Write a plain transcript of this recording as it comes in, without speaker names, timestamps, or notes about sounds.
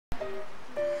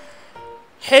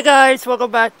Hey guys, welcome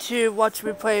back to Watch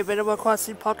Me Play Animal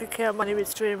Crossing Pocket Camp. My name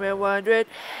is Streamer100.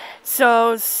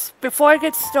 So, before I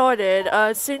get started,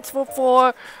 since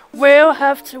before, we'll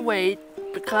have to wait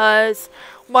because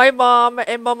my mom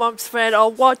and my mom's friend are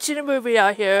watching a movie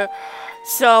out here.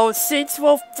 So, since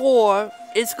before,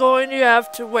 it's going to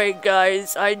have to wait,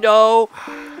 guys. I know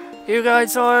you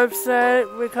guys are upset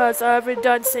because I haven't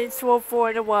done Saints Row 4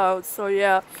 in a while, so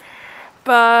yeah.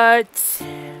 But,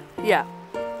 yeah.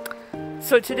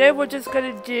 So today we're just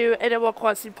gonna do Animal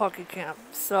Crossing Pocket Camp.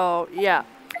 So yeah.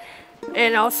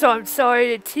 And also I'm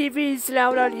sorry the TV's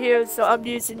loud out here, so I'm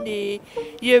using the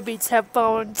earbeats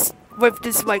headphones with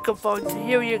this microphone to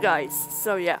hear you guys.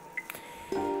 So yeah.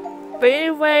 But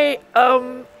anyway,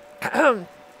 I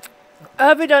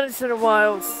haven't done this in a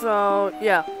while, so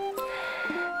yeah.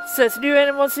 Says new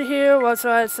animals are here. We also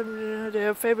have some of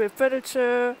their favorite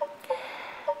furniture,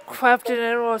 crafted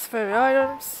animals' favorite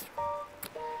items.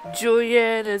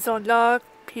 Julian is unlocked.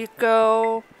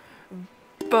 Pico,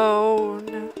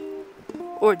 Bone,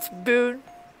 or it's Boone.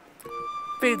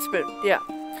 Bean Spoon, yeah.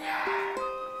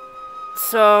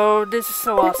 So this is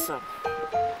so awesome.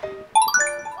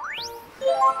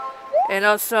 And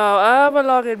also, I have a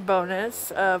login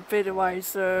bonus.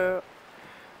 Vidwiser.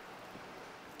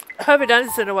 I haven't done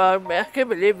this in a while. I can't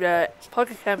believe that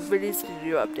Pocket Camp released the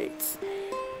new updates.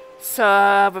 So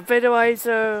I have a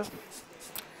Vidwiser.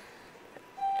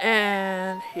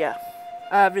 And yeah,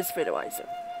 I have this Vidwiser.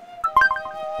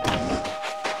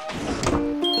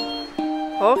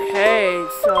 Okay,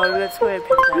 so let's go ahead and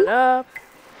pick that up.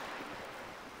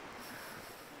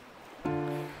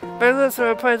 Bangles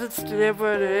are presents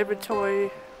delivered to inventory.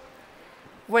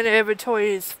 When the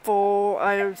inventory is full,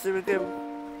 items in the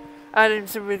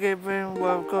given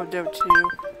will go down too.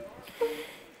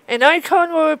 An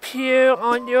icon will appear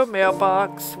on your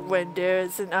mailbox when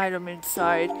there's an item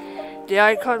inside. The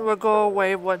icon will go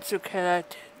away once you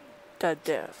collect the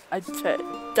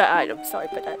item. Sorry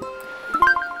about that.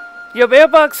 Your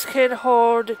mailbox can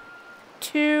hold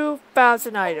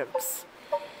 2,000 items.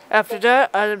 After that,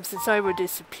 items inside will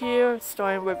disappear,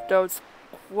 starting with those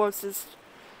closest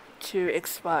to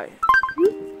expire.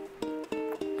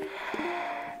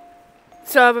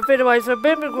 So I have a Vidwiser,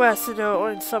 baby grass and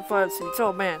orange sunflower seeds.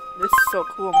 Oh man, this is so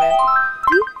cool, man.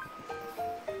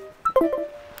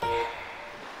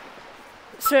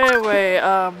 So anyway,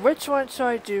 which one should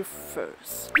I do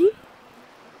first?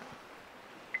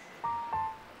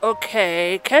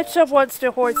 Okay, Ketchup wants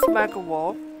the horse smack a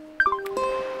wall.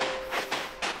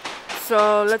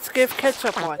 So let's give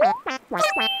Ketchup one.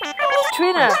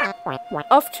 Trina,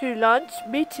 off to lunch?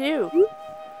 Me too.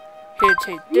 Here,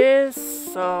 take this.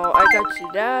 So I got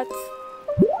you that.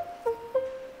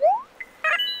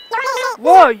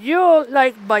 Whoa, you're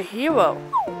like my hero.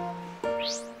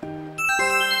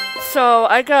 So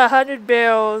I got 100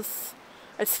 barrels,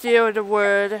 a steel of the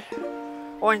wood,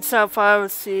 orange sunflower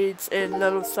seeds, and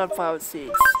little sunflower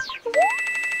seeds.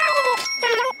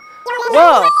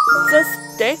 Whoa, just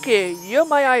thank you. You're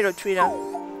my idol, Trina.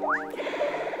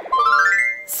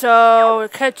 So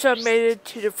Ketchup made it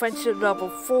to the friendship level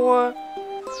 4.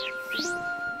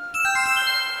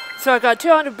 So I got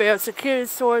 200 barrels, security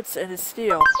swords, and a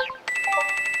steel.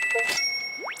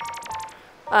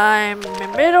 I'm in the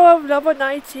middle of level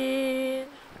 19.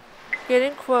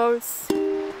 Getting close.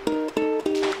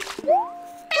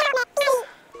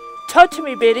 Talk to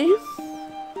me, Biddy.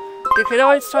 You can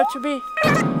always talk to me.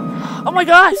 Oh my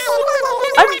gosh!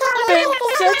 I've been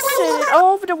censored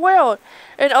all over the world.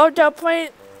 And all that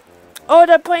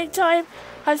playing time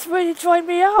has really dried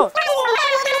me out.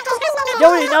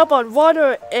 Loading up on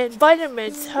water and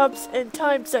vitamins helps in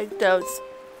times like those.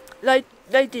 Like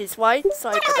these, right?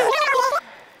 Sorry for that.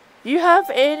 You have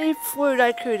any food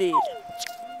I could eat?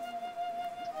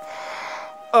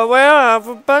 Oh well, I have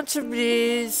a bunch of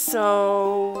these,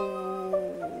 so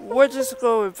we'll just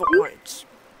go with orange.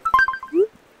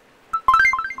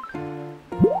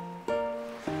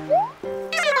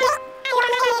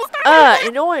 Ah,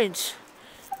 an orange.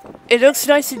 It looks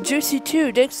nice and juicy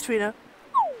too. Thanks, Trina.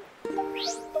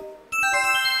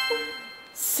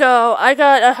 So I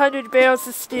got 100 barrels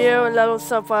of steel, little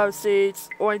sunflower seeds,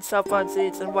 orange sunflower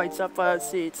seeds, and white sunflower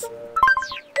seeds.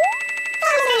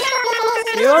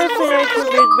 The only thing that can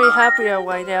make me happier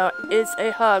right now is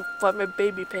a hug from a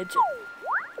baby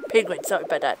penguin. Sorry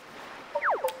about that.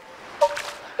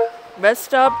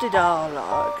 Messed up the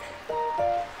dialogue.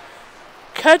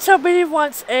 Ketchup really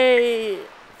wants a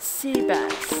sea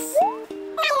bass.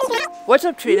 What's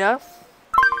up, Trina?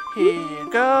 Here you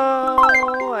go.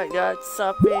 I got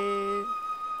something.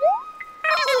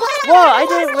 Whoa, I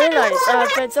didn't realize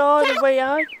it's all the way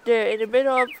out there in the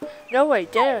middle of nowhere.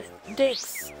 There,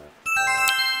 thanks.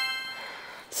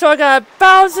 So I got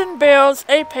 1,000 barrels,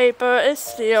 a paper, a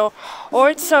steel,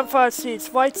 orange sunflower seeds,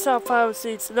 white sunflower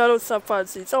seeds, little sunflower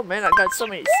seeds. Oh man, I got so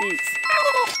many seeds.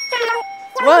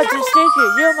 What? Just thank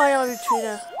you. You're my only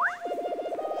trainer.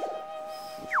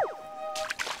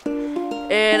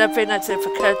 And I think that's it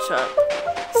for ketchup.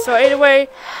 So anyway,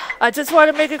 I just want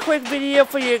to make a quick video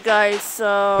for you guys.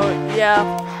 So yeah,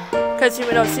 because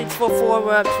even though Seeds 4 will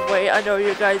have to wait, I know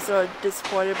you guys are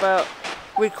disappointed about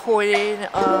recording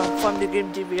from the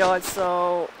game DVR.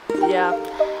 So yeah,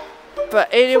 but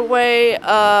anyway,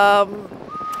 I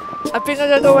think I'm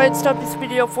gonna go ahead and stop this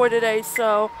video for today.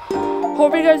 So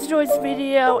hope you guys enjoyed this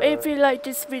video. If you like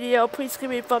this video, please give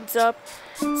me a thumbs up.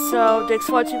 So thanks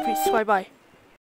for watching. Peace. Bye bye.